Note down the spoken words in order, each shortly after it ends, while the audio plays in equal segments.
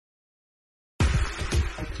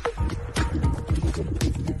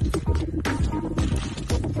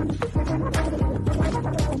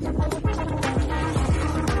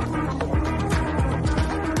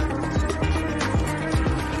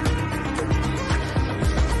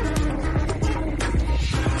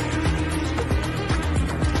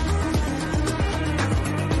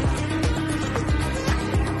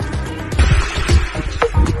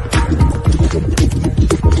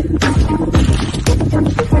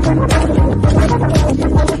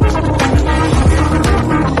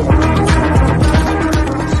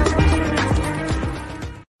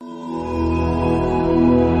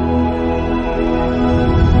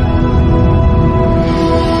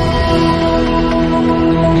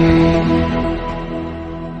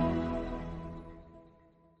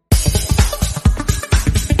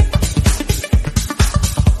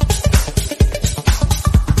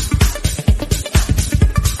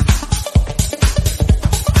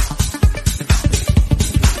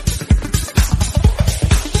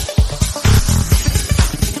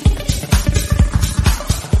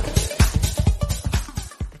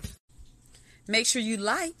make sure you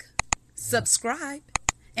like, subscribe,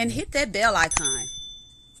 and hit that bell icon.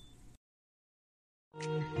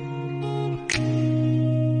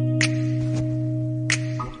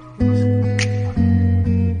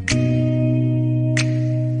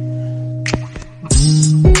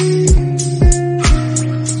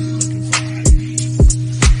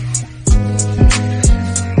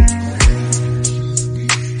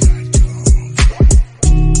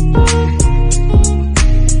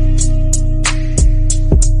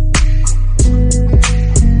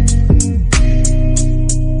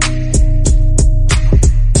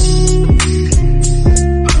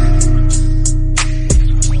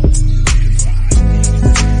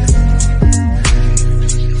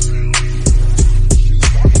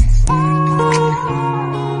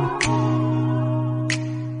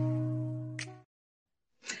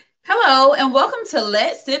 Hello, and welcome to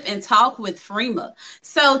Let's Sip and Talk with Freema.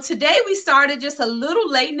 So today we started just a little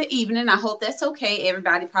late in the evening. I hope that's okay.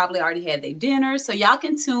 Everybody probably already had their dinner, so y'all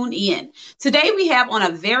can tune in. Today we have on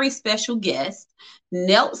a very special guest,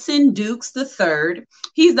 Nelson Dukes III.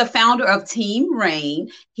 He's the founder of Team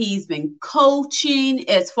Rain. He's been coaching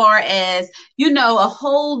as far as, a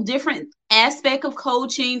whole different aspect of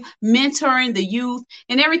coaching, mentoring the youth,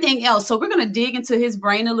 and everything else. So we're going to dig into his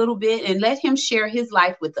brain a little bit and let him share his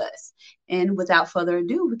life with us. And without further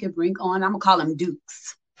ado, we can bring on, I'm going to call him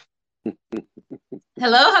Dukes.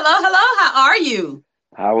 Hello. How are you?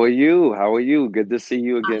 How are you? Good to see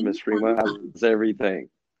you again, Miss Freema. How's everything?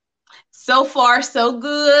 So far, so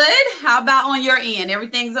good. How about on your end?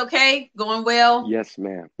 Everything's okay? Going well? Yes,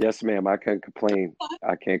 ma'am. I can't complain.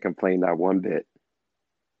 Not one bit.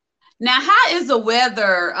 Now, how is the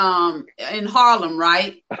weather in Harlem,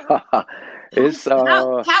 right? It's how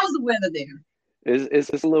is the weather there?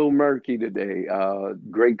 It's a little murky today.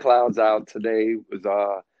 Gray clouds out today. It was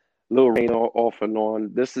a little rain off and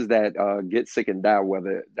on. This is that get sick and die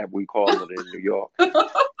weather that we call it in New York.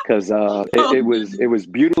 Because it was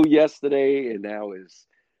beautiful yesterday, and now it's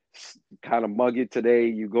kind of muggy today.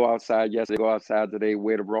 You go outside yesterday, go outside today,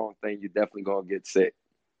 wear the wrong thing, you're definitely gonna get sick.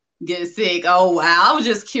 Get sick. Oh, wow. I was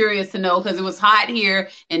just curious to know because it was hot here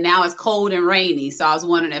and now it's cold and rainy. So I was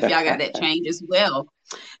wondering if y'all got that change as well.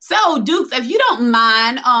 So, Dukes, if you don't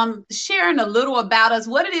mind sharing a little about us,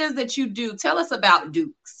 what it is that you do. Tell us about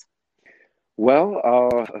Dukes. Well,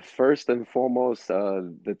 first and foremost,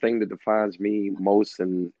 the thing that defines me most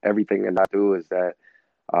in everything that I do is that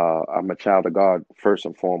I'm a child of God, first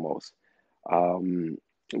and foremost.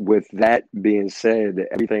 With that being said,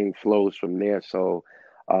 everything flows from there. So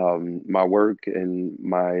my work and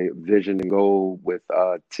my vision and goal with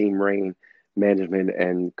Team Rain management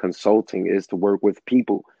and consulting is to work with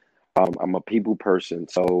people. I'm a people person.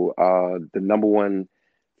 So the number one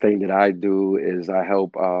thing that I do is I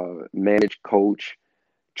help manage, coach,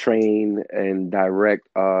 train, and direct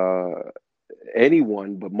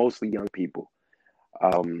anyone, but mostly young people.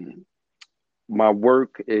 My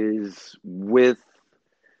work is with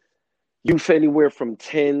youth anywhere from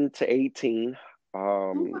 10 to 18.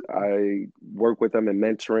 I work with them in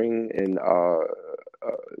mentoring and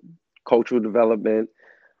cultural development,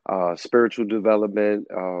 spiritual development,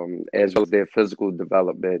 as well as their physical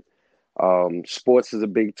development. Sports is a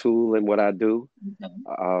big tool in what I do.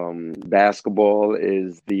 Basketball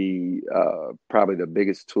is the probably the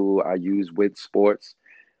biggest tool I use with sports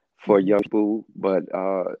for young people, but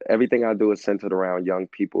everything I do is centered around young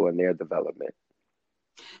people and their development.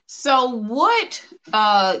 So what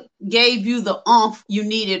gave you the oomph you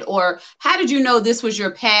needed, or how did you know this was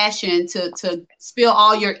your passion to spill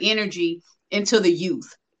all your energy into the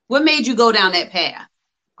youth? What made you go down that path?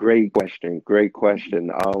 Great question.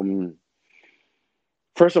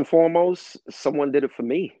 First and foremost, someone did it for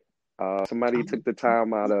me. Somebody took the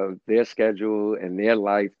time out of their schedule and their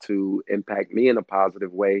life to impact me in a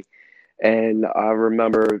positive way. And I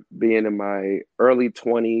remember being in my early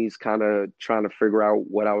 20s, kind of trying to figure out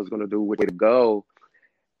what I was going to do, which way to go.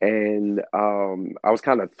 And I was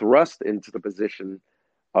kind of thrust into the position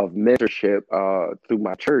of mentorship through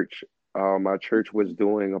my church. My church was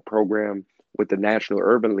doing a program with the National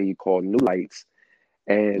Urban League called New Lights.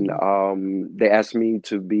 And they asked me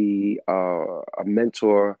to be a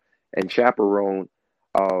mentor and chaperone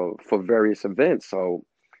for various events. So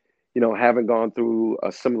having gone through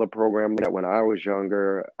a similar program that when I was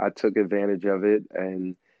younger, I took advantage of it.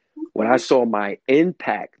 And when I saw my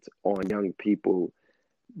impact on young people,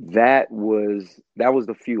 that was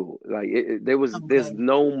the fuel. Like there's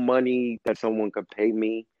no money that someone could pay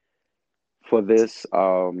me for this.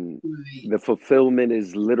 The fulfillment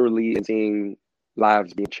is literally in seeing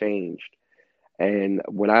lives being changed. And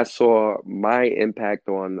when I saw my impact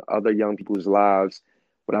on other young people's lives,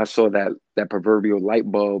 when I saw that proverbial light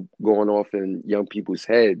bulb going off in young people's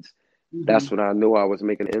heads, Mm-hmm. that's when I knew I was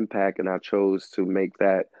making an impact, and I chose to make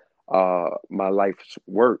that my life's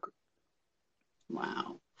work.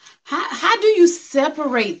 Wow. How do you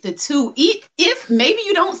separate the two? If maybe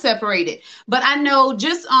you don't separate it, but I know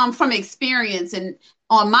just from experience and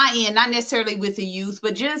on my end, not necessarily with the youth,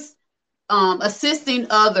 but just assisting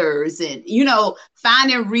others and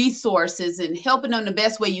finding resources and helping them the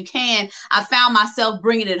best way you can. I found myself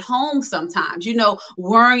bringing it home sometimes,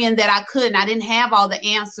 worrying that I didn't have all the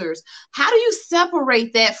answers. How do you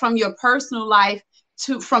separate that from your personal life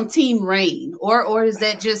from Team Rain, or is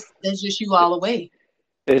that's just you all the way?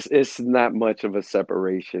 It's not much of a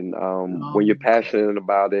separation. When you're passionate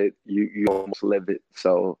about it, you almost live it.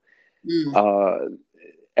 So Mm, uh,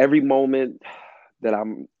 every moment that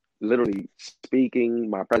I'm literally speaking,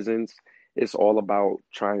 my presence, it's all about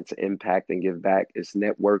trying to impact and give back. It's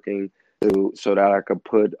networking so that I could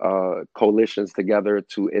put coalitions together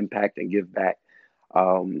to impact and give back.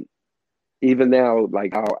 Um, Even now,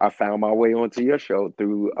 like I found my way onto your show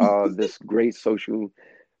through this great social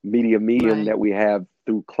media medium right. that we have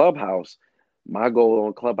through Clubhouse. My goal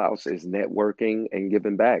on Clubhouse is networking and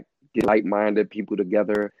giving back, get like-minded people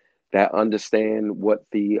together that understand what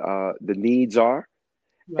the needs are,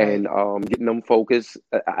 Right. and getting them focused.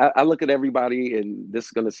 I look at everybody, and this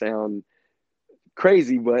is going to sound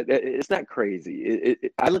crazy, but it's not crazy.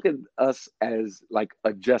 I look at us as like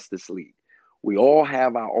a Justice League. We all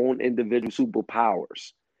have our own individual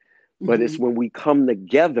superpowers, but it's Mm-hmm. when we come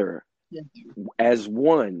together Yeah. as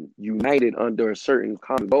one, united under a certain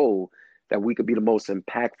common goal, that we could be the most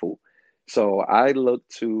impactful. So I look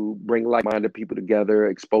to bring like-minded people together,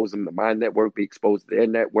 expose them to my network, be exposed to their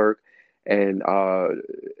network, and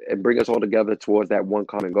bring us all together towards that one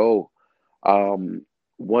common goal.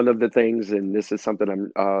 One of the things, and this is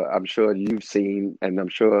something I'm sure you've seen, and I'm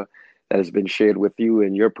sure that has been shared with you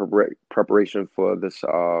in your preparation for this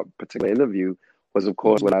particular interview, was of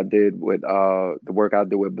course what Mm-hmm. I did with the work I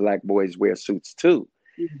do with Black Boys Wear Suits Too.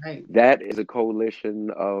 Right. That is a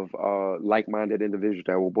coalition of like-minded individuals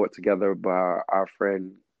that were brought together by our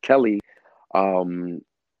friend Kelly, um,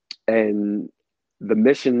 and the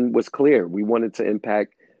mission was clear. We wanted to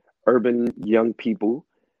impact urban young people,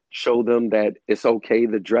 show them that it's okay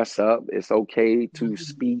to dress up, it's okay to Mhm.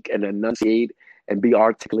 speak and enunciate and be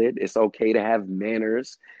articulate, it's okay to have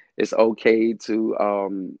manners, it's okay to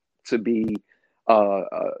be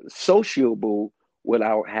sociable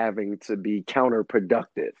without having to be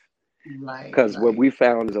counterproductive. Right. Because what Right. we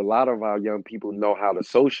found is a lot of our young people know how to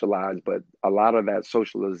socialize, but a lot of that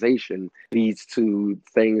socialization leads to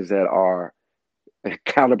things that are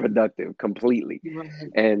counterproductive completely. Right.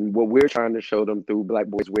 And what we're trying to show them through Black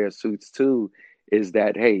Boys Wear Suits Too is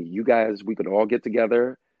that, hey, you guys, we can all get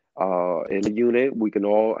together in a unit. We can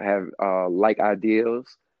all have like ideas,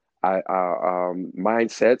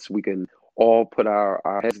 mindsets. We can all put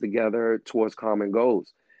our heads together towards common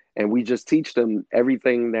goals. And we just teach them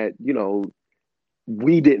everything that,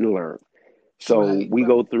 we didn't learn. So Right. we Right.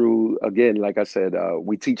 go through, again, like I said,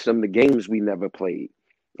 we teach them the games we never played.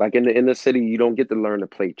 Like in the city, you don't get to learn to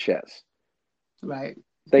play chess. Right.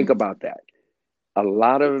 Think about that. A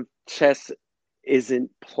lot of chess isn't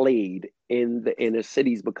played in the inner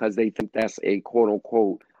cities because they think that's a quote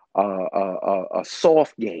unquote a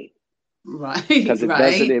soft game, Right. because it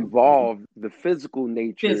doesn't Right. involve the physical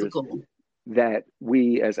natures Physical. that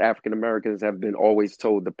we as African Americans have been always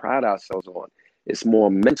told to pride ourselves on. It's more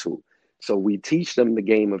mental. So we teach them the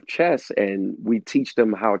game of chess, and we teach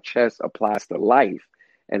them how chess applies to life,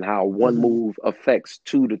 and how one Hmm. move affects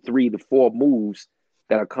 2 to 3 to 4 moves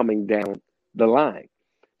that are coming down the line.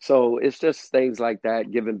 So it's just things like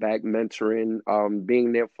that, giving back, mentoring,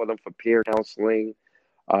 being there for them for peer counseling,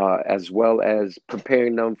 as well as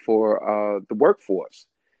preparing them for the workforce.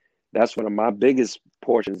 That's one of my biggest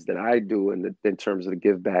portions that I do in terms of the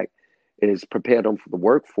give back, is prepare them for the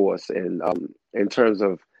workforce, and in terms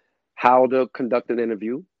of how to conduct an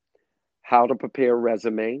interview, how to prepare a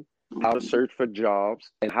resume, how to Okay. search for jobs,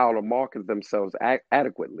 and how to market themselves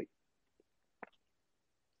adequately.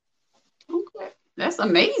 Okay. That's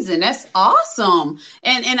amazing. That's awesome.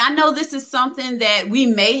 And I know this is something that we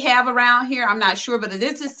may have around here. I'm not sure, but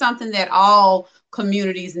this is something that all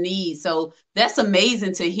communities need. So that's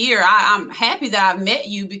amazing to hear. I'm happy that I've met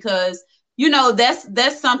you because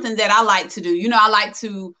that's something that I like to do. I like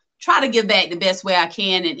to try to give back the best way I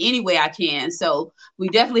can in any way I can. So we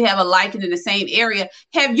definitely have a liking in the same area.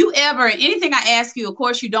 Have you ever, anything I ask you, of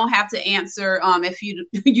course you don't have to answer if you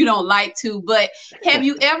you don't like to, but have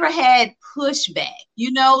you ever had pushback?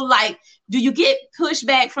 Like do you get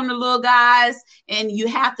pushback from the little guys and you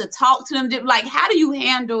have to talk to them? Like, how do you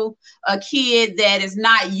handle a kid that is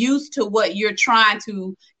not used to what you're trying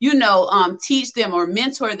to, teach them or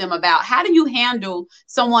mentor them about? How do you handle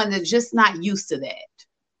someone that's just not used to that?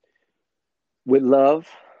 With love,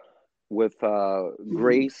 with Mm-hmm.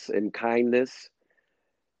 grace and kindness.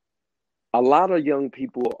 A lot of young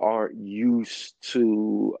people aren't used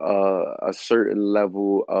to a certain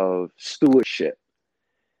level of stewardship.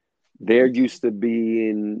 They're Okay. used to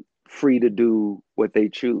being free to do what they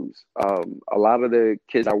choose. A lot of the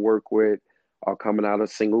kids I work with are coming out of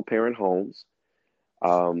single parent homes.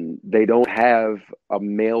 They don't have a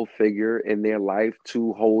male figure in their life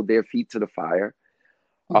to hold their feet to the fire.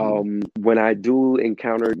 Mm-hmm. When I do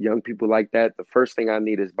encounter young people like that, the first thing I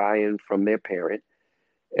need is buy-in from their parent.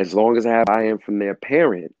 As long as I have buy-in from their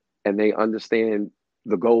parent and they understand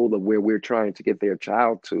the goal of where we're trying to get their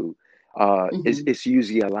child to, Mm-hmm. it's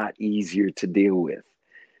usually a lot easier to deal with.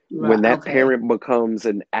 When Right. that Okay. parent becomes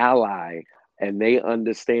an ally and they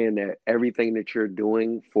understand that everything that you're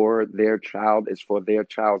doing for their child is for their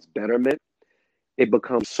child's betterment, it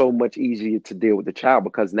becomes so much easier to deal with the child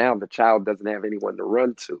because now the child doesn't have anyone to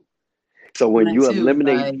run to. So Run too.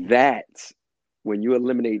 Right. when you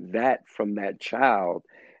eliminate that from that child,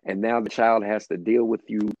 and now the child has to deal with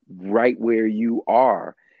you right where you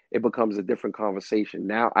are, it becomes a different conversation.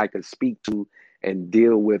 Now I can speak to and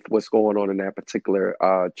deal with what's going on in that particular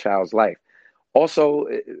child's life. Also,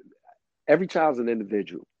 every child's an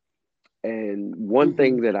individual. And one Mm-hmm.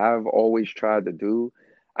 thing that I've always tried to do,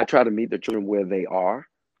 I try to meet the children where they are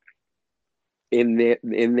in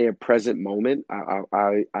their present moment.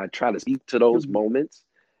 I try to speak to those Mm-hmm. moments.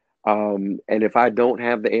 And if I don't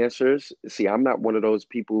have the answers, see, I'm not one of those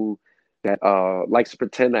people that likes to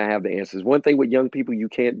pretend I have the answers. One thing with young people you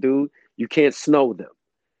can't do, you can't snow them.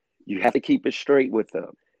 You have to keep it straight with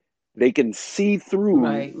them. They can see through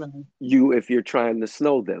Right. Right. you if you're trying to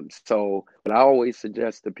snow them. So what I always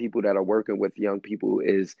suggest to people that are working with young people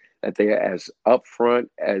is that they are as upfront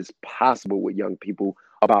as possible with young people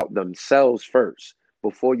about themselves first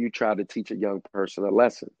before you try to teach a young person a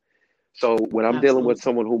lesson. So when I'm dealing with Absolutely.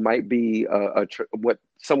 someone who might be what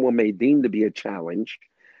someone may deem to be a challenge,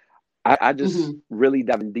 I just Mm-hmm. really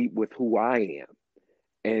dive in deep with who I am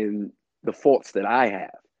and the faults that I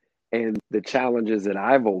have and the challenges that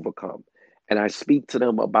I've overcome. And I speak to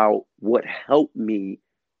them about what helped me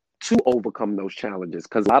to overcome those challenges.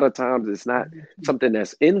 Because a lot of times it's not something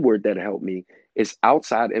that's inward that helped me, it's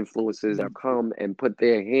outside influences that come and put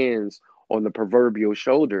their hands on the proverbial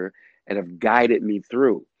shoulder and have guided me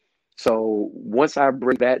through. So once I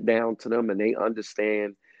break that down to them and they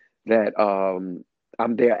understand that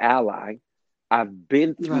I'm their ally, I've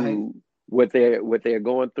been Right. through what they're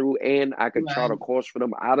going through, and I could chart Right. a course for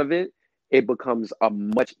them out of it. It becomes a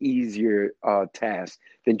much easier task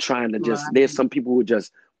than trying to just. There's Right. some people who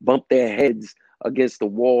just bump their heads against the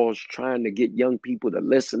walls trying to get young people to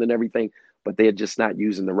listen and everything, but they're just not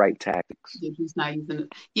using the right tactics. You're just not using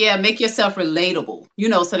it. Yeah, make yourself relatable,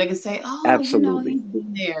 so they can say, oh, Absolutely. he's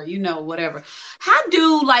been there, whatever. How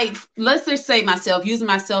do, like, let's just say myself, using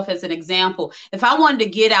myself as an example, if I wanted to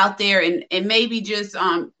get out there and maybe just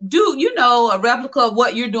do, a replica of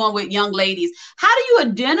what you're doing with young ladies, how do you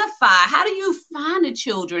identify? How do you find the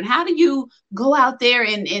children? How do you go out there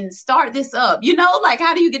and start this up? Like,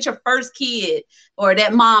 how do you get your first kid or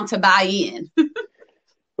that mom to buy in?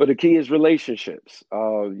 But the key is relationships.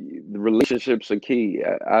 The relationships are key.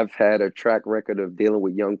 I've had a track record of dealing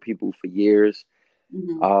with young people for years.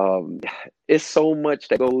 Mm-hmm. Um, it's so much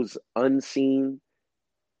that goes unseen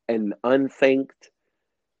and unthanked,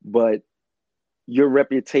 but your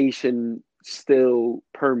reputation still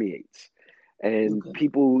permeates. And Okay.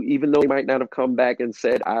 people, even though they might not have come back and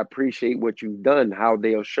said, I appreciate what you've done, how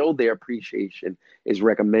they'll show their appreciation is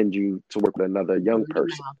recommend you to work with another young Word of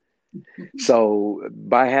person. mouth. So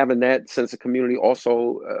by having that sense of community,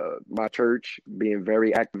 also my church, being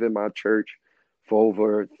very active in my church for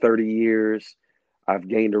over 30 years, I've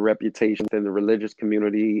gained a reputation within the religious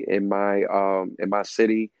community in my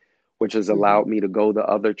city, which has allowed Mm-hmm. me to go to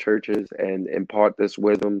other churches and impart this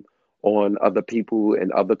wisdom on other people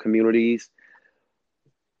in other communities.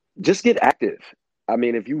 Just get active. I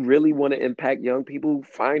mean, if you really want to impact young people,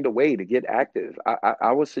 find a way to get active.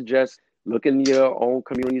 I would suggest look in your own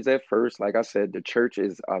communities at first. Like I said, the church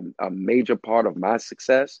is a major part of my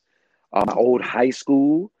success. My old Okay. high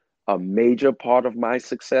school, a major part of my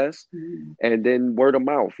success. Mm-hmm. And then word of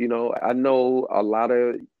mouth. I know a lot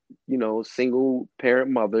of, single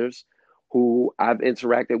parent mothers who I've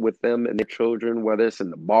interacted with them and their children, whether it's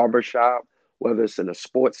in the barber shop, whether it's in a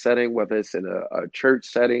sports setting, whether it's in a church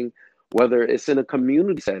setting, whether it's in a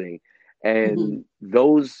community setting. Hmm. And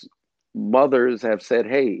those mothers have said,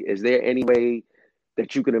 hey, is there any way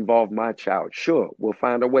that you can involve my child? Sure, we'll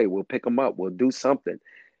find a way. We'll pick them up. We'll do something.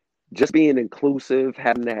 Just being inclusive,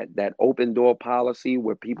 having that open door policy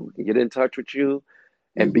where people can get in touch with you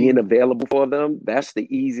and being Hmm. available for them, that's the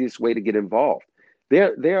easiest way to get involved.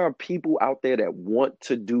 There are people out there that want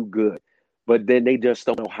to do good, but then they just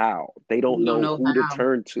don't know how. They don't You don't know know who to how.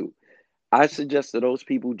 turn to. I suggest that those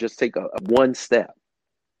people just take a one step.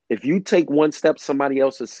 If you take one step, somebody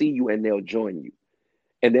else will see you and they'll join you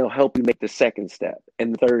and they'll help you make the second step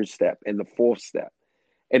and the third step and the fourth step.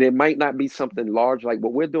 And it might not be something large like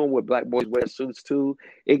what we're doing with Black Boys Wear Suits too.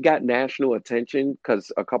 It got national attention because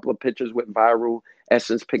a couple of pictures went viral.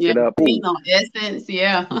 Essence picked Yeah, it up. seen Ooh, on Essence.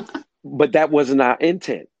 Yeah. but that wasn't our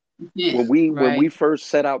intent. Yeah. When we Right. first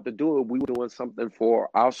set out to do it, we were doing something for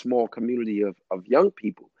our small community of young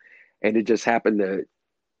people, and it just happened to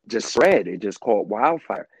just spread. It just caught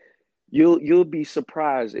wildfire. You'll be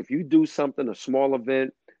surprised if you do something, a small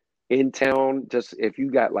event in town, just if you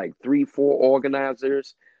got like 3 4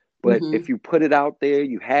 organizers, but Hmm. if you put it out there,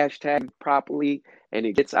 you hashtag properly, and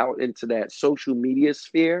it gets out into that social media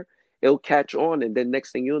sphere, it'll catch on. And then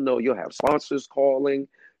next thing you'll know, you'll have sponsors calling,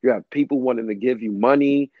 you have people wanting to give you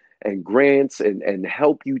money and grants and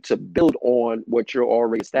help you to build on what you're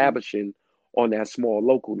already establishing on that small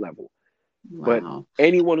local level. But Wow.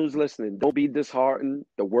 anyone who's listening, don't be disheartened.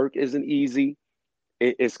 The work isn't easy.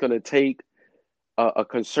 It's going to take a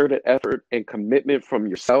concerted effort and commitment from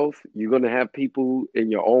yourself. You're going to have people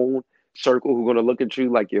in your own circle who are going to look at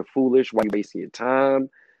you like you're foolish, why you're wasting your time.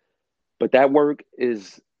 But that work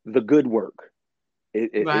is the good work.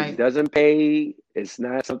 It Right. doesn't pay. It's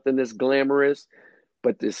not something that's glamorous.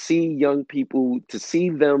 But to see young people, to see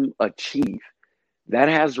them achieve, that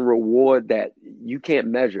has a reward that you can't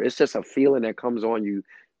measure. It's just a feeling that comes on you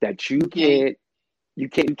that you Okay.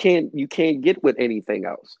 can't get with anything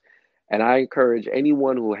else. And I encourage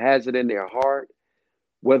anyone who has it in their heart,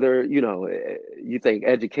 whether you think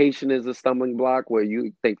education is a stumbling block, where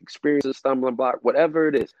you think experience is a stumbling block, whatever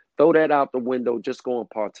it is, throw that out the window. Just go and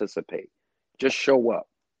participate. Just show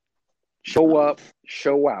Oh. up,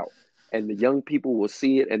 show out, and the young people will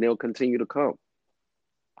see it and they'll continue to come.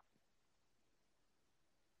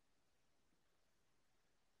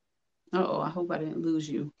 Oh, I hope I didn't lose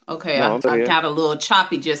you. Okay, No, I, I'm still I here. got a little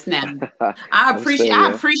choppy just now. I'm still I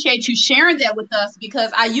here. appreciate you sharing that with us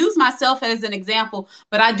because I use myself as an example,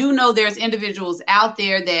 but I do know there's individuals out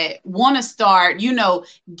there that want to start,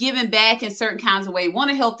 giving back in certain kinds of way, want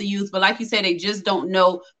to help the youth, but like you said, they just don't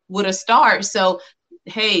know where to start. So,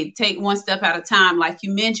 hey, take one step at a time, like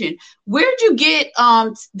you mentioned. Where did you get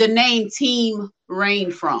the name Team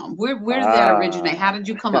Rain from? Where did that originate? How Ah, did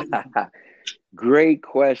you come up with great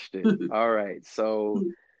question. it? All right. So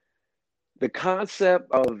the concept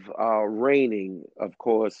of reigning, of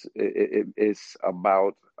course, is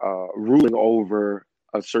about ruling over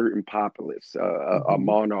a certain populace. A Mhm.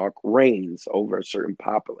 monarch reigns over a certain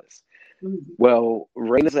populace. Mhm. Well,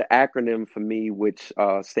 RAIN is an acronym for me, which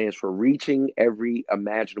stands for Reaching Every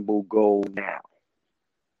Imaginable Goal Now.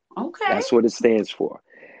 Okay. That's what it stands for.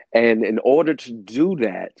 And in order to do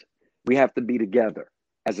that, we have to be together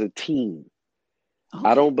as a team. I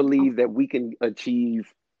Okay. don't believe that we can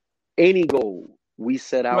achieve any goal we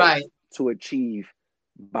set out Right. to achieve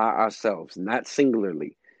by ourselves, not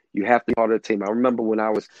singularly. You have to be part of the team. I remember when I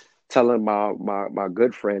was telling my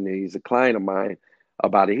good friend, and he's a client of mine,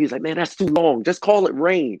 about it. He's like, man, that's too long. Just call it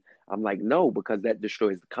rain. I'm like, no, because that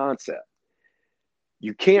destroys the concept.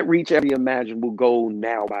 You can't reach every imaginable goal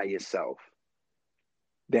now by yourself.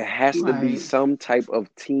 There has to be Right. some type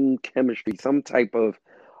of team chemistry, some type of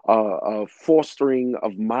fostering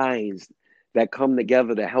of minds that come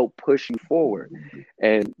together to help push you forward.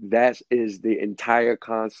 And that is the entire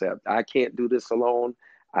concept. I can't do this alone.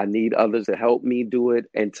 I need others to help me do it.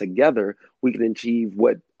 And together we can achieve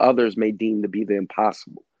what others may deem to be the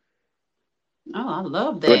impossible. Oh, I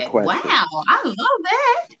love Good that. Wow. question. I love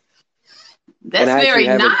that. And That's I actually very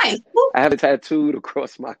have it. nice. Woo. I have it tattooed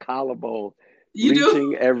across my collarbone. You do?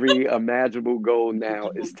 Reaching every imaginable goal now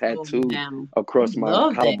is tattooed Now. I across my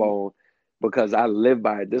love that. collarbone because I live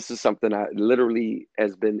by it. This is something I literally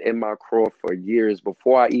has been in my craw for years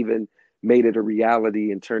before I even made it a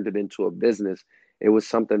reality and turned it into a business. It was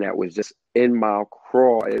something that was just in my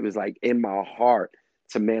craw. It was like in my heart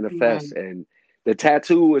to Right. manifest. And the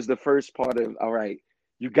tattoo was the first part of, all right,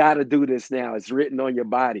 you got to do this now. It's written on your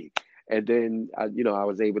body. And then, I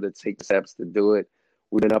was able to take steps to do it.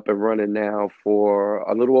 We've been up and running now for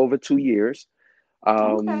a little over 2 years.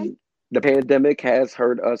 Okay. The pandemic has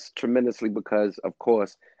hurt us tremendously because, of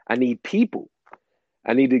course, I need people.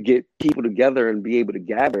 I need to get people together and be able to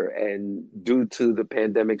gather. And due to the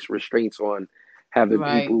pandemic's restraints on having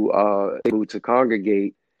Right. people able to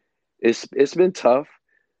congregate, it's been tough.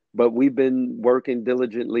 But we've been working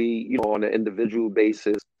diligently, on an individual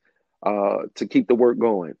basis, to keep the work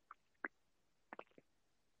going.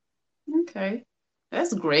 Okay.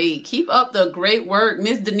 That's great. Keep up the great work.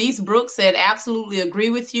 Miss Denise Brooks said, absolutely agree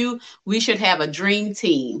with you. We should have a dream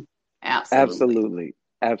team. Absolutely. Absolutely.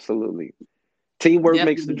 Absolutely. Teamwork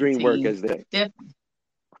makes the Definitely a dream work, team. as they say.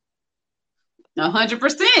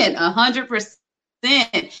 100%. 100%.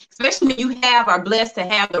 Especially when you are blessed to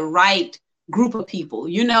have the right group of people.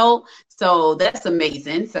 So that's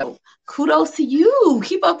amazing. So kudos to you.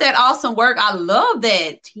 Keep up that awesome work. I love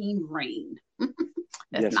that team brain.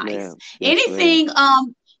 That's Yes, nice. ma'am. Yes, ma'am. Anything,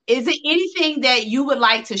 is it anything that you would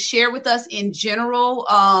like to share with us in general?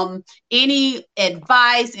 Any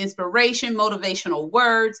advice, inspiration, motivational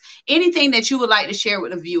words, anything that you would like to share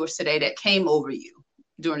with the viewers today that came over you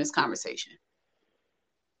during this conversation?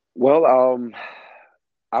 Well,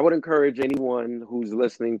 I would encourage anyone who's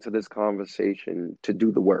listening to this conversation to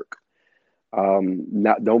do the work.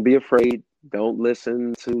 Don't be afraid. Don't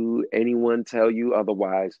listen to anyone tell you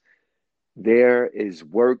otherwise. There is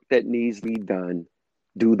work that needs to be done.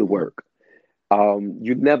 Do the work.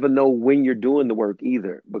 You never know when you're doing the work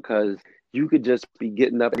either, because you could just be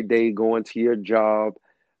getting up every day, going to your job,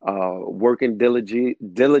 working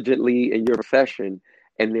diligently in your profession,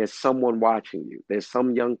 and there's someone watching you. There's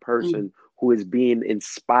some young Mm-hmm. person who is being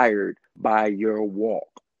inspired by your walk.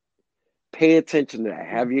 Pay attention to that.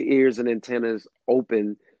 Have your ears and antennas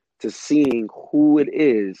open to seeing who it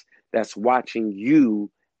is that's watching you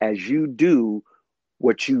as you do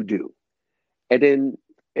what you do. And then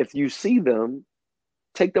if you see them,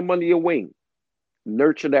 take them under your wing,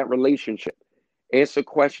 nurture that relationship, answer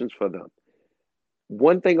questions for them.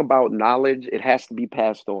 One thing about knowledge, it has to be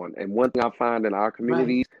passed on. And one thing I find in our Right.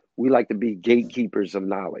 communities, we like to be gatekeepers of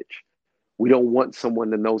knowledge. We don't want someone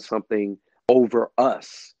to know something over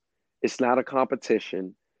us. It's not a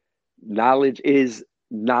competition. Knowledge is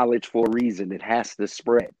knowledge for a reason. It has to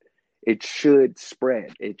spread. It should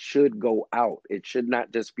spread. It should go out. It should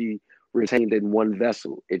not just be retained in one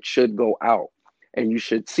vessel. It should go out. And you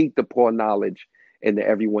should seek to pour knowledge into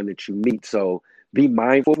everyone that you meet. So be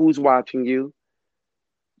mindful of who's watching you.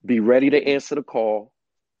 Be ready to answer the call.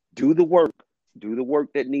 Do the work. Do the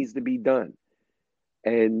work that needs to be done.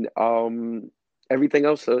 And everything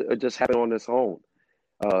else will just happen on its own.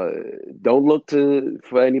 Uh, don't look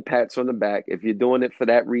for any pats on the back. If you're doing it for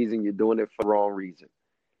that reason, you're doing it for the wrong reason.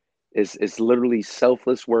 It's literally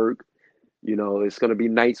selfless work. It's going to be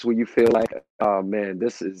nights where you feel like, oh man,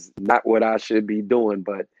 this is not what I should be doing.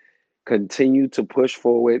 But continue to push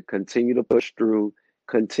forward, continue to push through,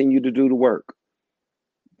 continue to do the work.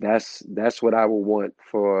 That's what I would want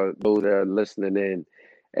for those that are listening in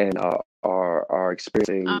and are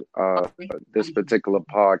experiencing this particular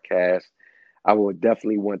podcast. I would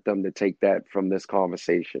definitely want them to take that from this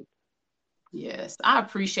conversation. Yes, I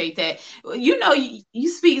appreciate that. You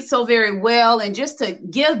speak so very well, and just to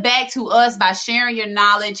give back to us by sharing your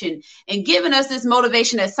knowledge and giving us this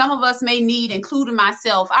motivation that some of us may need, including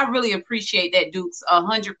myself. I really appreciate that, Dukes,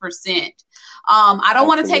 100%. I don't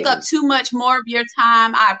want to take up too much more of your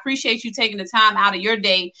time. I appreciate you taking the time out of your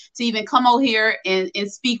day to even come over here and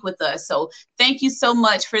speak with us. So thank you so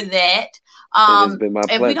much for that. It has been my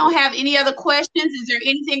pleasure. If we don't have any other questions, is there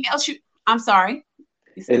anything else I'm sorry.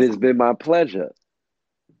 It has been my pleasure.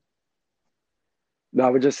 No, I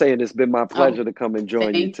was just saying it's been my pleasure to come and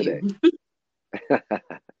join you today.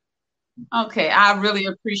 Okay, I really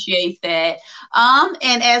appreciate that.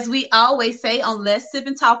 And as we always say on Let's Sip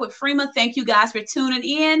and Talk with Freema, thank you guys for tuning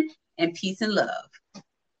in, and peace and love.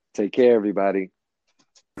 Take care, everybody.